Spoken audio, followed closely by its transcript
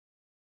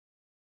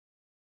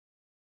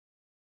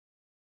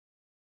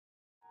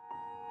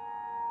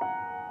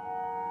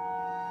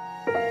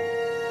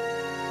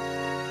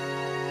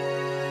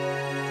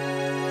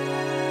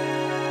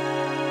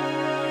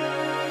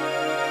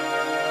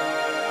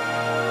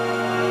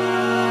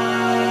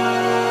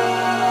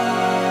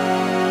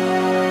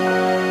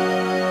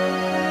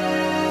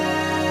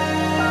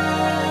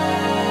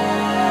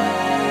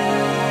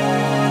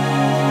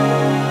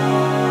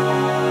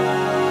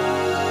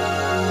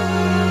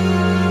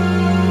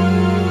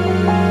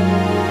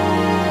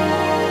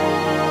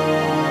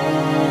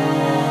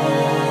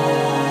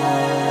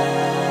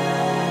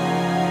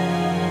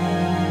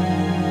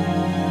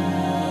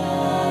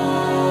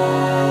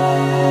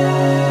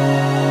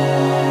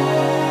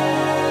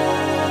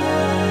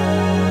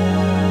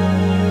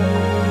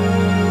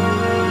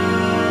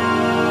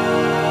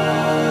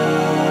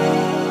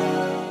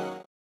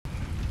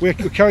We're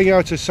carrying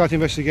out a site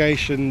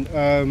investigation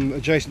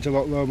adjacent to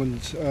Loch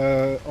Lomond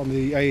on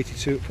the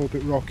A82 at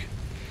Pulpit Rock.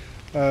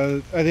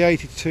 The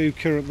A82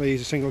 currently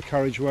is a single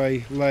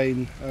carriageway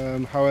lane,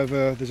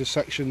 however there's a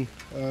section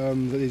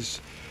that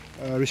is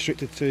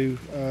restricted to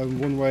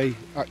one-way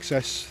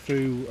access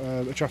through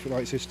a traffic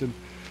light system.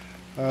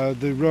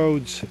 The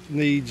road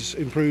needs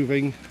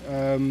improving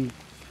to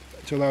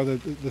allow the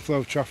flow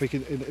of traffic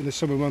in the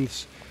summer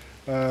months.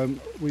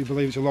 We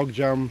believe it's a log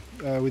jam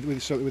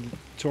certainly with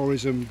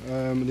tourism,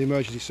 and the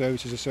emergency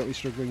services are certainly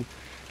struggling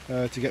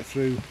to get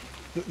through.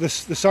 The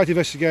site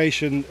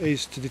investigation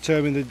is to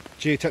determine the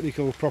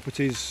geotechnical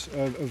properties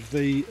of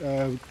the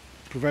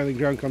prevailing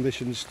ground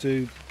conditions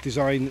to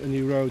design a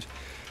new road.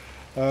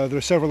 There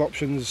are several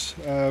options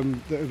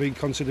that are being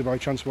considered by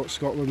Transport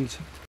Scotland.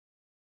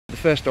 The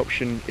first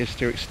option is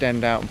to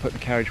extend out and put the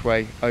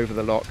carriageway over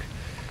the loch.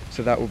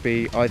 So that will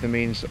be either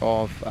means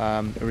of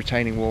a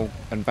retaining wall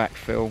and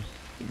backfill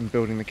and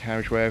building the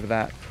carriageway over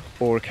that,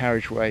 or a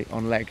carriageway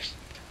on legs.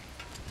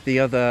 The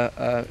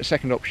other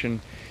second option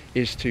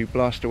is to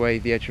blast away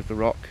the edge of the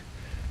rock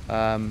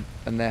and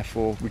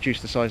therefore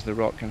reduce the size of the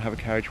rock and have a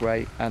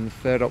carriageway. And the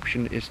third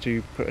option is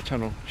to put a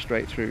tunnel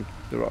straight through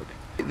the rock.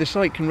 The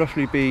site can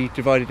roughly be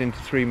divided into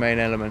three main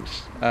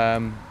elements.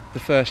 The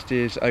first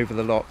is over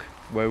the loch,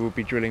 where we'll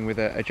be drilling with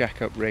a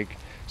jack-up rig.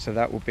 So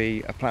that will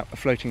be a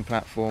floating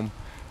platform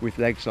with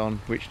legs on,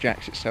 which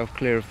jacks itself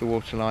clear of the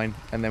waterline,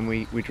 and then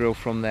we drill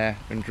from there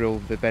and drill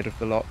the bed of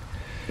the loch.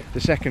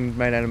 The second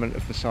main element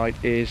of the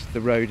site is the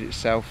road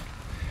itself.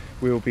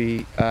 We will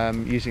be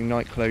using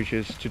night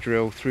closures to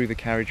drill through the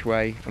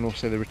carriageway and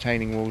also the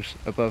retaining walls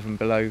above and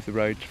below the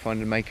road to find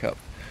the makeup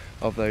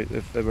of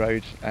the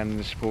road and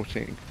the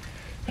supporting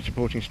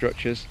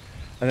structures.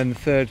 And then the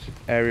third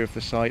area of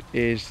the site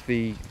is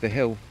the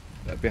hill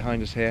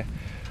behind us here,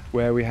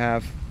 where we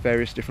have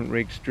various different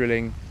rigs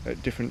drilling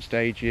at different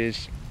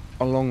stages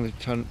along the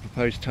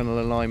proposed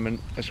tunnel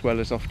alignment, as well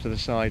as off to the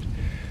side.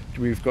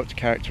 We've got to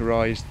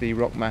characterise the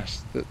rock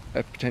mass that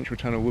a potential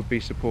tunnel would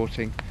be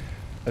supporting,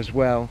 as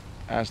well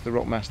as the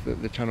rock mass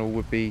that the tunnel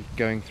would be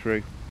going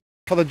through.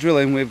 For the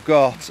drilling, we've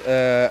got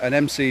an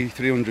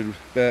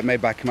MC300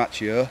 made by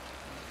Komatsu.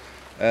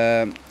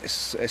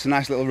 It's a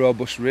nice little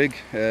robust rig.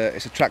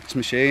 It's a tracked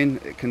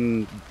machine. It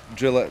can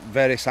drill at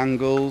various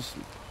angles.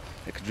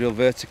 It can drill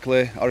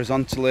vertically,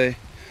 horizontally.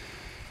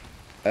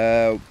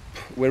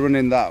 We're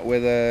running that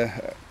with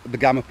the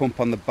gamma pump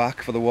on the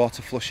back for the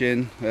water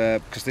flushing,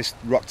 because this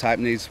rock type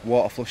needs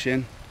water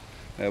flushing.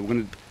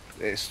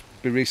 It's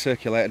be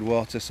recirculated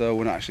water, so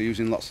we're not actually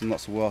using lots and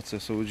lots of water,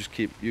 so we'll just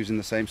keep using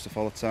the same stuff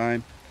all the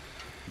time.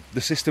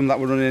 The system that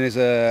we're running is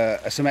a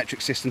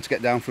symmetric system to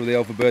get down through the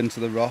overburden to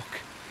the rock,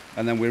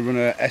 and then we run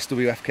a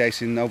SWF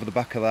casing over the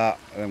back of that,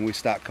 and we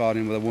start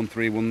cording with a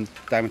 131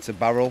 diameter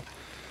barrel,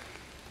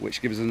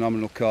 which gives us a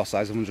nominal core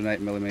size of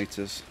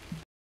 108mm.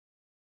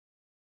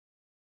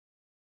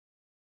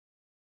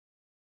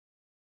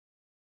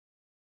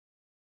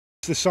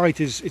 The site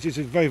is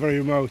very, very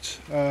remote,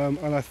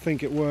 and I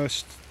think at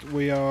worst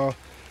we are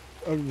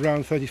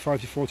around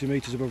 35 to 40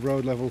 metres above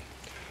road level.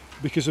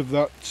 Because of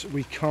that,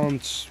 we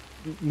can't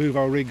move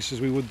our rigs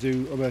as we would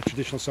do on a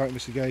traditional site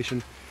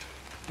investigation.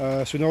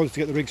 So in order to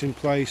get the rigs in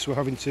place, we're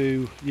having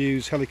to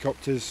use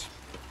helicopters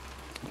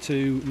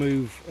to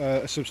move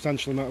a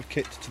substantial amount of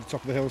kit to the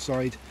top of the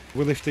hillside.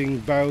 We're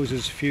lifting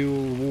bowsers,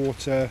 fuel,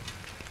 water,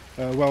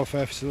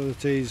 welfare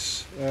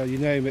facilities, you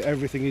name it.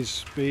 Everything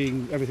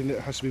that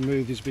has to be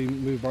moved is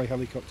being moved by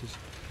helicopters.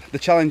 The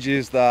challenge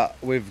is that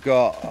we've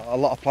got a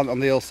lot of plant on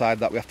the hillside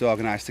that we have to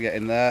organise to get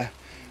in there.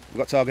 We've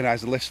got to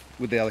organise the lift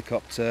with the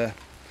helicopter.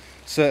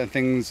 Certain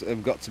things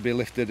have got to be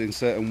lifted in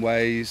certain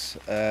ways,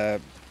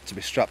 to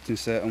be strapped in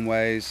certain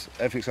ways.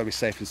 Everything's got to be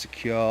safe and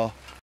secure.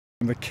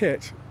 And the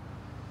kit,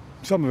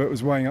 some of it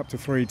was weighing up to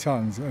 3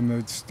 tonnes, and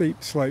the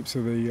steep slopes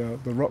of the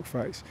rock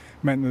face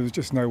meant there was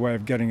just no way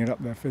of getting it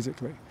up there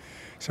physically.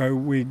 So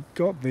we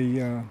got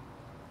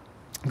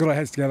our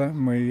heads together,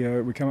 and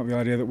we came up with the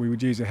idea that we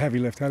would use a heavy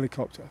lift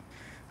helicopter,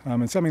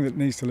 and something that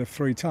needs to lift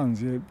 3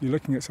 tonnes. You're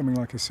looking at something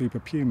like a Super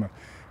Puma,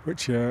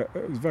 which is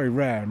very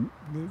rare.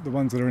 The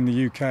ones that are in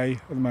the UK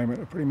at the moment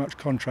are pretty much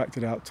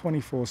contracted out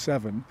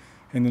 24/7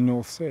 in the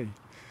North Sea.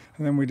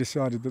 And then we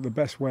decided that the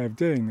best way of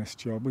doing this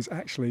job was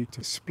actually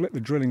to split the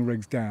drilling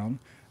rigs down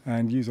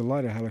and use a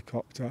lighter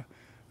helicopter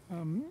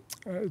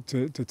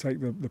to take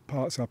the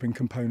parts up in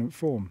component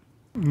form.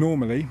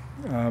 Normally,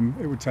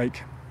 it would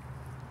take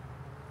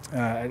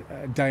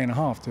a day and a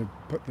half to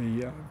put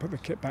the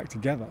kit back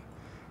together,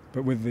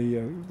 but with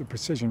the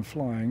precision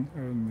flying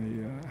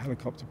and the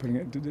helicopter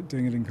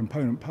doing it in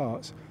component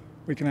parts,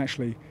 we can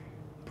actually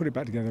put it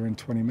back together in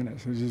 20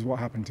 minutes, which is what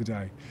happened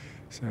today.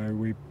 So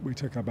we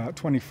took about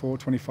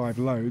 25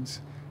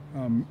 loads,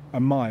 a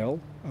mile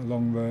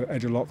along the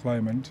edge of Loch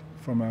Lomond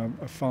from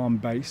a farm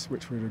base,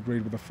 which we'd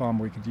agreed with the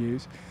farmer we could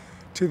use,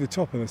 to the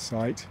top of the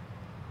site.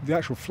 The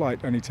actual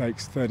flight only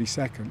takes 30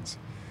 seconds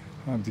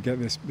to get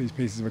these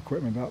pieces of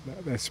equipment up there.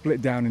 They're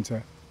split down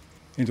into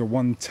into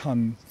 1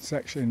 ton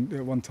section,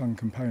 1 ton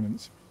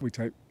components. We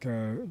take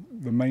the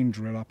main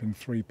drill up in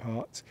 3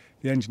 parts.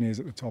 The engineers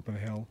at the top of the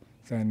hill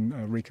then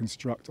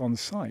reconstruct on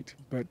site,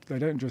 but they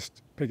don't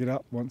just pick it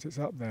up once it's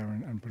up there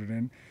and put it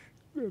in.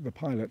 The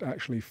pilot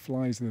actually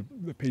flies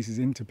the pieces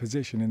into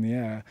position in the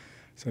air,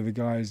 so the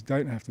guys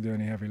don't have to do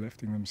any heavy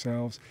lifting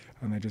themselves,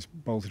 and they just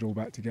bolt it all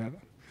back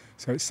together.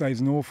 So it saves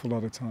an awful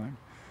lot of time,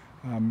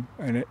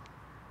 and it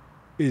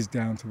is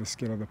down to the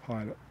skill of the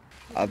pilot.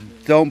 I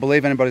don't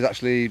believe anybody's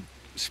actually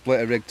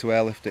split a rig to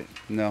airlift it,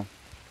 no.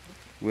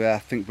 I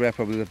think we're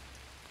probably the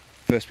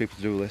first people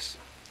to do this.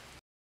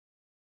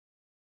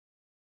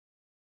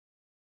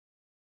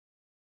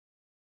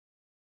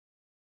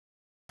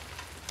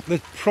 The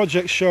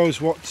project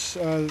shows what's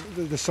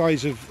the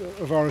size of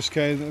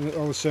RSK and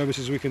all the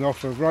services we can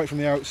offer. Right from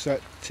the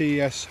outset,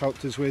 TES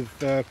helped us with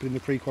putting the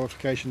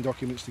pre-qualification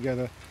documents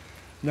together.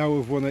 Now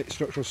we've won it,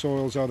 Structural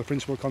Soils are the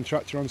principal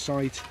contractor on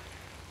site.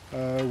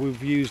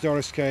 We've used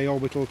RSK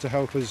Orbital to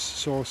help us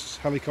source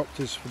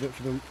helicopters for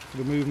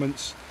the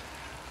movements.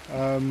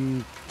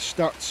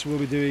 Stats will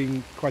be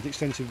doing quite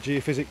extensive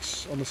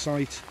geophysics on the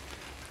site.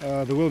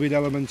 There will be an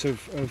element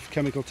of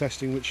chemical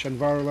testing which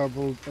Envirolab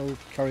will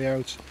carry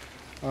out,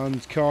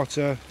 and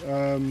Carter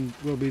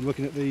will be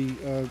looking at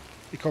the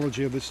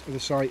ecology of the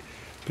site,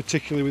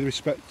 particularly with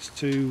respect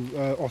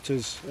to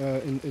otters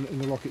in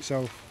the loch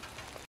itself.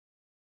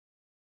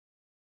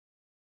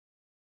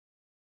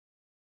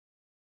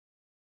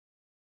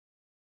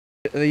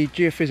 The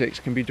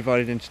geophysics can be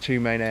divided into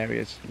 2 main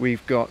areas.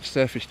 We've got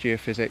surface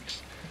geophysics,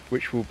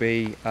 which will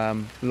be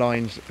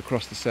lines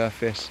across the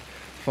surface,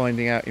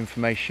 finding out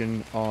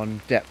information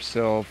on depths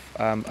of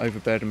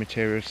overburden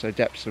materials, so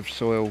depths of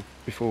soil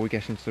before we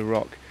get into the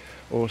rock,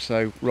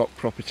 also rock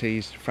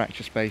properties,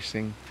 fracture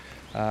spacing,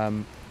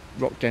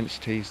 rock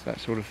densities, that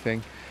sort of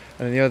thing.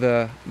 And then the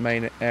other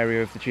main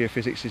area of the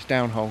geophysics is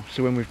downhole.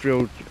 So when we've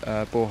drilled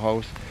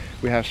boreholes,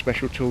 we have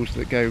special tools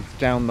that go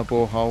down the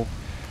borehole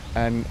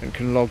and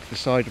can log the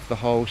side of the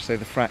hole, so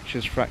the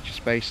fractures, fracture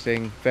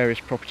spacing, various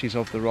properties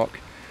of the rock,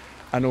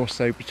 and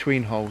also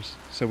between holes.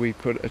 So we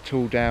put a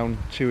tool down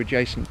 2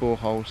 adjacent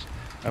boreholes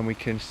and we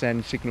can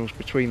send signals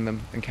between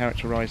them and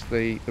characterise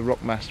the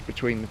rock mass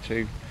between the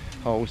 2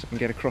 holes and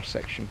get a cross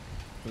section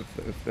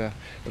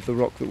of the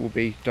rock that will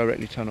be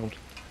directly tunnelled.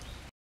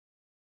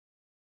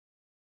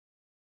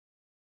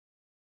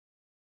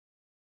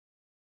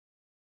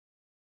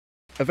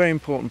 A very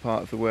important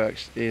part of the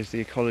works is the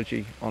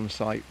ecology on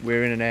site.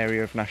 We're in an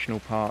area of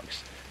national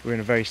parks. We're in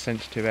a very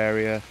sensitive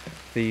area.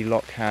 The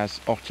loch has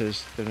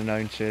otters that are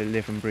known to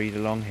live and breed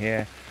along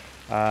here,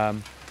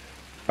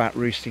 bat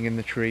roosting in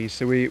the trees.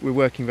 So we're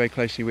working very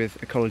closely with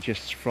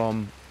ecologists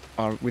from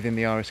within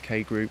the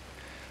RSK group.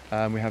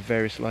 We have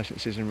various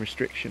licenses and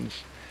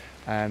restrictions,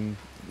 and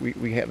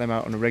we get them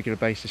out on a regular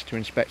basis to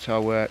inspect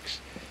our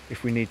works.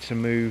 If we need to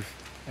move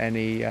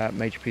any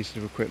major pieces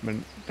of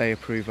equipment, they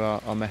approve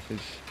our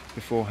methods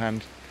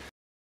beforehand.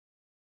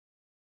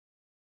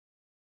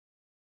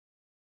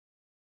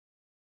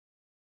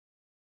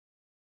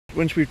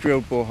 Once we've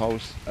drilled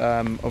boreholes,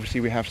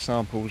 obviously we have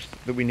samples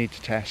that we need to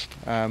test.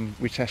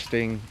 We're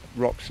testing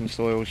rocks and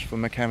soils for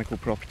mechanical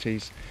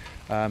properties,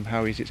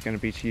 how easy it's going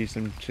to be to use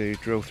them to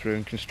drill through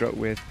and construct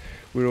with.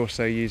 We're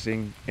also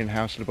using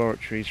in-house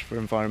laboratories for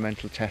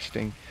environmental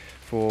testing,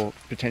 for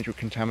potential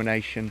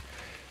contamination,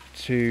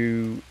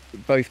 to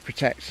both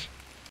protect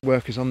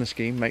workers on the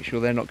scheme, make sure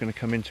they're not going to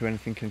come into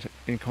anything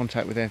in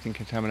contact with anything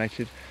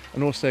contaminated,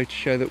 and also to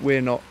show that we're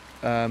not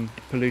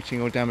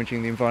polluting or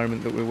damaging the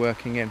environment that we're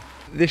working in.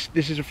 This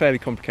is a fairly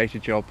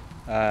complicated job.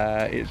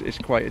 It's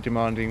quite a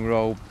demanding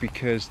role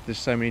because there's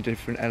so many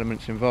different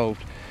elements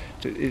involved.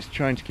 It's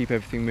trying to keep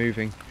everything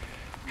moving,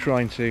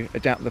 trying to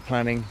adapt the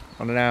planning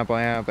on an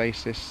hour-by-hour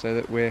basis so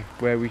that we're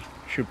where we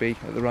should be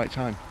at the right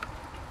time.